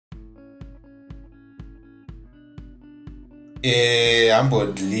A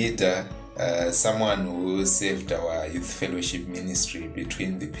humbled leader, someone who served our youth fellowship ministry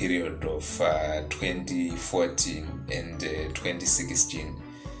between the period of 2014 and 2016.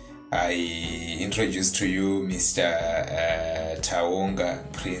 I introduce to you Mr. Tawonga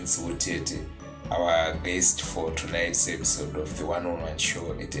Utete, our guest for tonight's episode of the one-on-one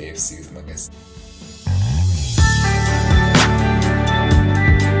show at AFC Youth Magazine.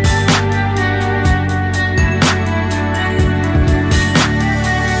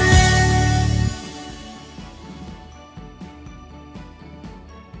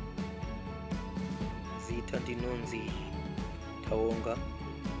 Tawonga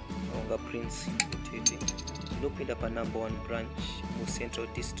Utete lopinda pa number 1 branch mu Central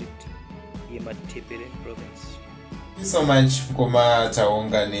District Matebeland province. Thank you so much Mkoma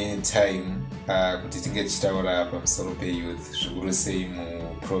Tawonga ni time kuti tinge tichitaura pamusoro pe-youth zvikuru sei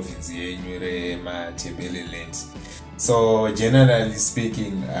mu province yenyu reMatebeland. So generally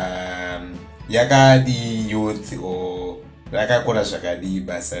speaking, yakadi youth or rakakura zvakadi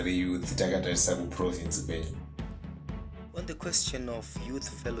basa re-youth takatarisa kuprovince kwenyu? On the question of youth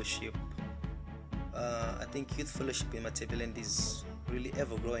fellowship, I think youth fellowship in Matebeland is really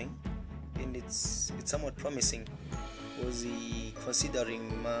ever growing, and it's somewhat promising. Was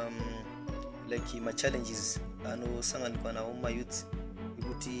considering like my challenges anosangana nawo my youth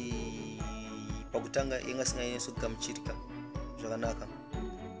kuti pakutanga ingasinganyeso kugamuchirika zvakanaka,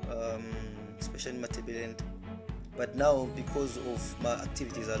 especially in Matebeland. But now because of my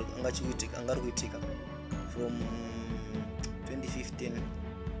activities angari kuitika from 2015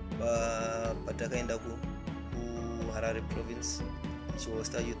 patakaenda ku Harare province, which was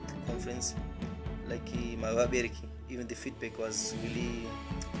the youth conference, like mavabereki, even the feedback was really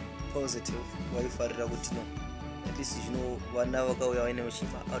positive. Waifarira kuti no, at least vana vakauya vaine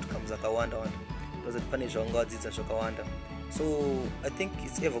outcomes akawanda wanda, because pane zvavangadzidza zvakawanda. So I think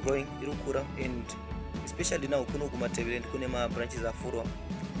it's ever growing, irukura, and especially now kuno kuMatebeland kune ma branches afurwa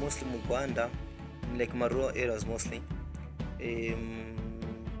mostly mugwanda, like my rural areas mostly.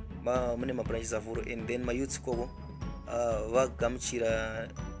 Mune ma branches afurwa, and then my youth kovo vagamuchira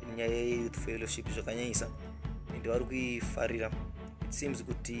nyaya ye-youth fellowship zvakanyanyisa, and vari kuifarira. It seems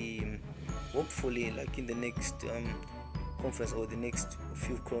kuti hopefully like in the next conference or the next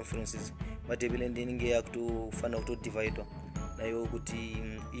few conferences Matebeland inenge yakutofana kutodividwa nayo kuti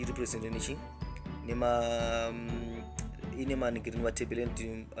irepresentanishi ine manigiri Matebeland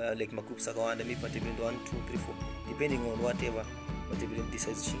like magroups akawanda, maybe Matebeland 1, 2, 3, 4, depending on whatever Matebeland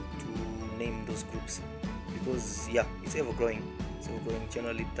decides to name those groups, because yeah, it's ever growing.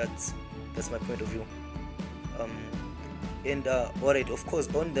 Generally, that's my point of view. And alright, of course,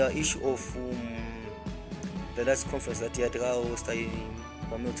 on the issue of the last conference that you had hosted in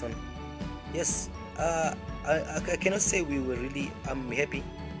Hamilton, yes, I cannot say we were really happy.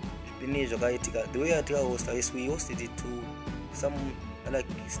 The way I hosted, yes, we hosted it to some like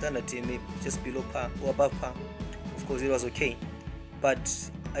standard team, maybe just below par or above par. Of course, it was okay,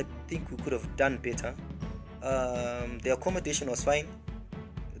 but I think we could have done better. The accommodation was fine,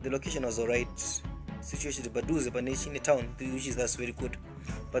 the location was alright, situation but do the nation in town, which is that's very good.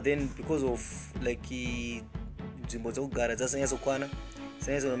 But then because of like nzvimbo dzekugara dzasanyatso kwana,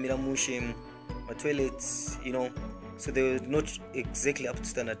 sanyatso nomira mushe, my toilets, so they were not exactly up to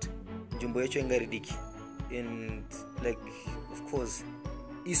standard. Nzvimbo yacho inga ridiki, and like of course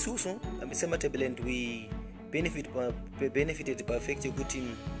isusu seMatebeland we benefited by effect yekuti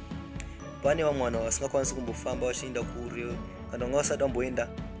pane vamwana vasingakwanisi kumbofamba vachienda kure kana vanga vasati vamboenda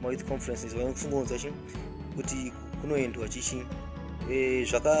ma-youth conferences vainokusungunza kuti kunoendwa chichi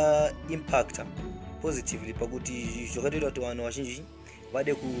zvaka-impacta positively pakuti zvakatoita kuti vanhu vazhinji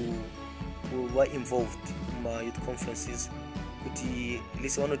vade kuva involved muma-youth conferences, kuti at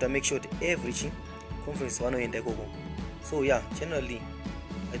least vanoita make sure kuti every conference vanoenda ikoko. So yeah, generally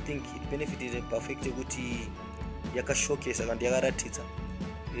I think it benefited perfect kuti yakashowcase kandi yakaratidza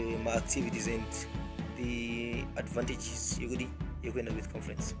ma-activities and the advantages yekuenda with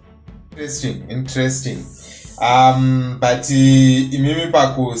conference. Interesting. But imimi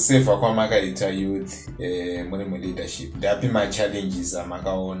pakuseva kwamakaita youth mune mu-leadership, ndapi ma-challenges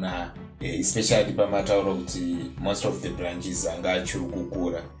amakaona, especially pamatauro kuti most of the branches anga achiri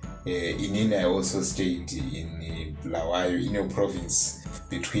kukura. Inini I also stayed in Bulawayo in your province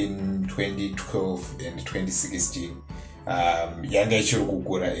between 2012 and 2016. Yanga ichiri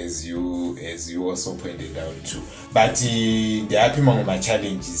kukura as you also pointed out too. But ndapi mamwe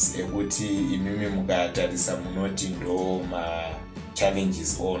ma-challenges ekuti imimi mukatarisa munoti ndo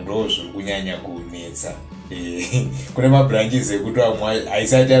ma-challenges or ndo zviri kunyanya kunetsa kune mabranches ekuti amwe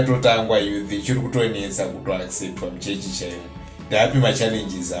haisati atotangwa youth ichiri kutonetsa kutoacceptwa muchechi chaimo. Ndapi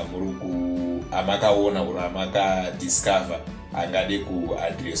machallenges amakaona kuti amakadiscover angade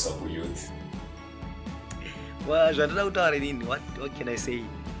kuadresswa kuyouth? Well, zvandida kutaura inini, what can I say?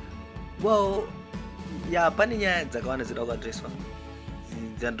 Well, yeah, pane nyaya dzakawanda dzinoda kuadresswa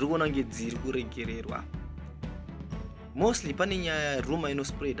dzandiri kuona kunge dziri kuregererwa. Mostly pane nyaya rumor ino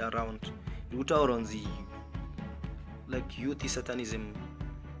spread around irikutaura kunzi like youth satanism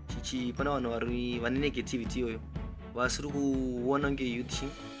chichi, pana vanhu vane negativity iyoyo vasiri kuona kunge youth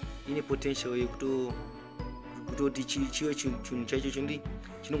ine potential yekutoti chive chinhu chaicho chindi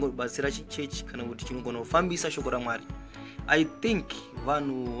chinongobatsira chichechi kana kuti chinogona kufambisa shoko raMwari. I think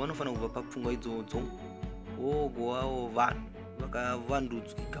vanhu vanofanira kubva papfungwa idzodzo vogovawo vanhu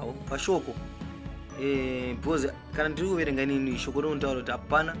vakavandudzikawo pashoko, because kana ndiri kuverenga inini shoko rinotaura kuti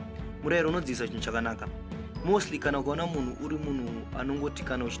hapana murayiro unodzidzisa chinhu chakanaka. Mostly kana ukaona munhu uri munhu anongoti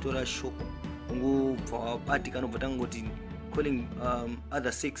kana uchitora shoko ungobva wabati kana ubva tangoti calling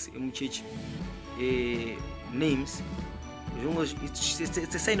other sex emuchechi names,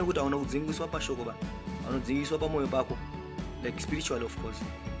 it's a sign yekuti hauna kudzingiswa pashoko ba, haunodzingiswa pamoyo pako, like spiritual of course.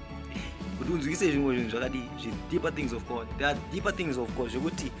 Kuti unzwise zvimwe zvinhu zvakadi deeper things of God. There are deeper things of God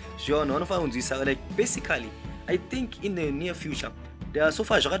zvekuti zvivanhu vanofanira kunzwisa, like basically I think in the near future there are so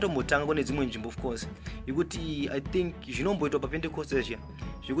far zvakatombotanga kune dzimwe nzvimbo of course yekuti I think zvinomboitwa paPentecost zviya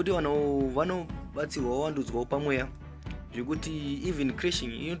zvekuti vanhu vanobatsirwa wandudzwawo pamweya, zvekuti even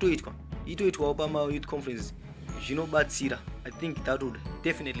crashing inotoitwawo pama-youth conferences zvinobatsira. I think that would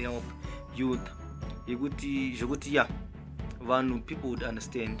definitely help youth yekuti zvekuti yeah vanhu people would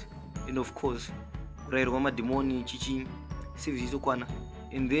understand, and of course kurayirwa madhimoni chichi service izokwana,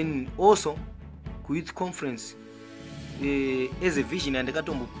 and then also ku-youth conference as a vision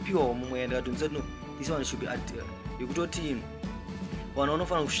andakatombopiwa mumwe yandakatonisa no this one should be at yekutoti vanhu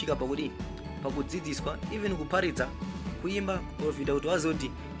vanofanira kusvika pakudzidziswa even kuparidza kuimba kuprofita kuti vazive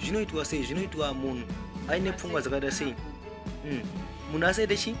kuti zvinoitwa sei, zvinoitwa munhu aine pfungwa dzakaita sei, munhu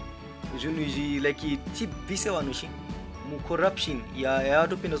asaite chi zvinhu izvi like tibvise vanhu chi mucorruption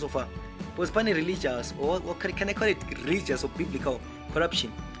yatopinda so far, because pane religious or can I call it religious or biblical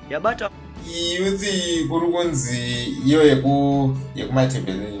corruption yabata youth. Kuri kunzi iyo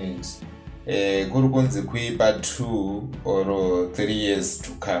yekuMatebeland kuri kunzi kuipa 2 or 3 years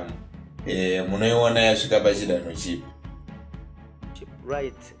to come, munoiona yasvika pachidanho chipi?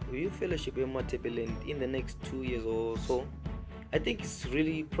 Right, youth fellowship in Matebeland in the next 2 years or so, I think it's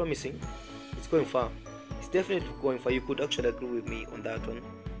really promising. It's going far. It's definitely going far. You could actually agree with me on that one,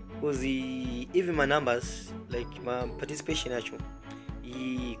 because even my numbers, like my participation actually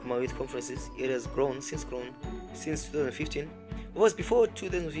my youth conferences, it has grown since 2015. It was before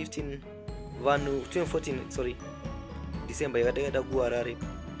 2015, 2014, sorry, December yakataenda kuHarare.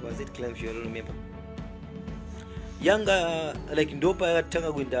 Was it Clemson? I don't remember. Younger, like ndopa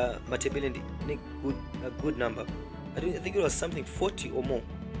yakatanga kuenda Matebeland in a good number. I think it was something 40 or more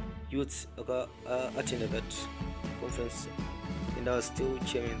youths attended that conference, and I was still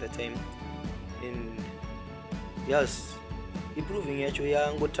chairman at that time. And yes, improving actually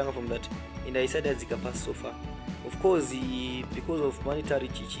yangotanga from that, and I decided to pass so far. Of course, because of monetary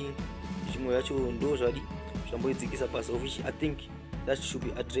chichi, zvimwe yacho ndo zvadi zvamboidzikisa pass, of which I think that should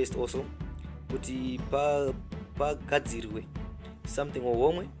be addressed also. Kuti pagadzirwe something or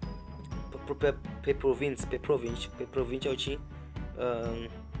womwe per provincial chi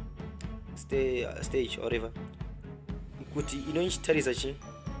stage or whatever, kuti inochitarisa chi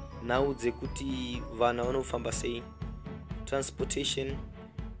nhau dzekuti vana vanofamba sei, transportation,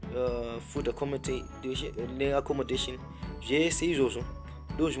 food accommodation zvese izvozvo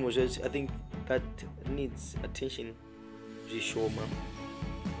ndo zvimwe zvacho I think that needs attention zvishoma,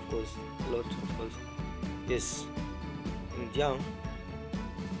 of course a lot of course, yes, and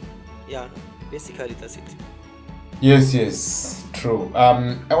yeah basically that's it. Yes, true.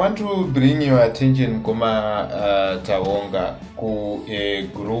 I want to bring your attention kuma Tawonga ku a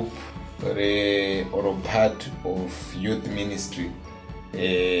group or part of youth ministry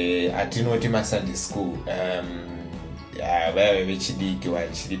atinoti maSunday school vaya vechidiki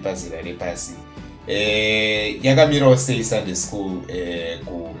vachiri pazera repasi yakamirawo sei Sunday school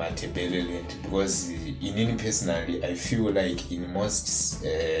kuMatebeland, because inini personally I feel like in most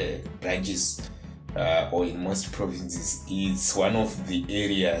branches or in most provinces it's one of the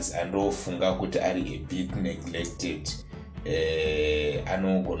areas andofunga kuti ari a bit neglected.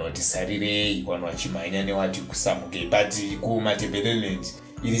 Anogona kuti sarirei vanhu vachimhanya newati kusamukei, but kuMatebeland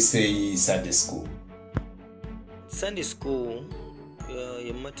iri sei Sunday school? Sunday school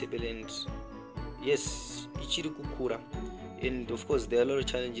yeMatebeland yes, ichiri kukura, and of course there are a lot of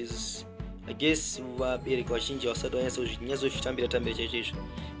challenges. I guess vabereki vazhinji vasati vanyatsozvitambira tambira chaizvo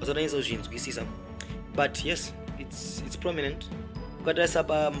vasati vanyatsozvinzwisisa, but yes, it's prominent. Ukatarisa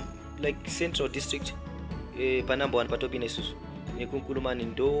pa like Central District pa number 1 patopina isusu nekunkulumani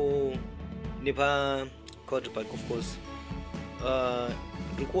ndo nepa Quadripark. Of course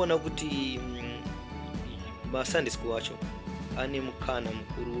ndikuona kuti masunday school acho ane mukana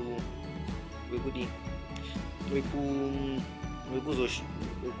mukuru wekudi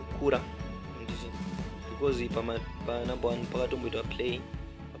wekukura, because pa number 1 pakatomboitwa play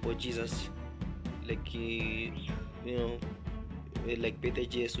about Jesus, like like birthday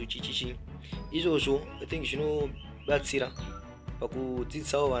Jesu chichichi izvozvo. I think zvinobatsira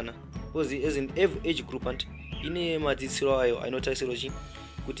pakudzidzisawo vana, because as in every age group and ine madzidzisiro ayo anotarisirwa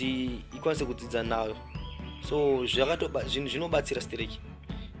kuti ikwanise kudzidza nayo, so zvinobatsira stereki.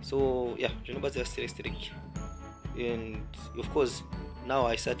 So yeah, zvinobatsira stereki, and of course now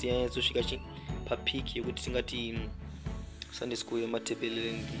haisati yanyatsosvika papeak yekuti tingati Sunday school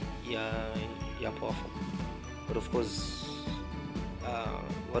yeMatebeland ya powerful, but of course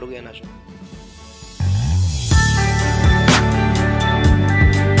vari kuya nazvo.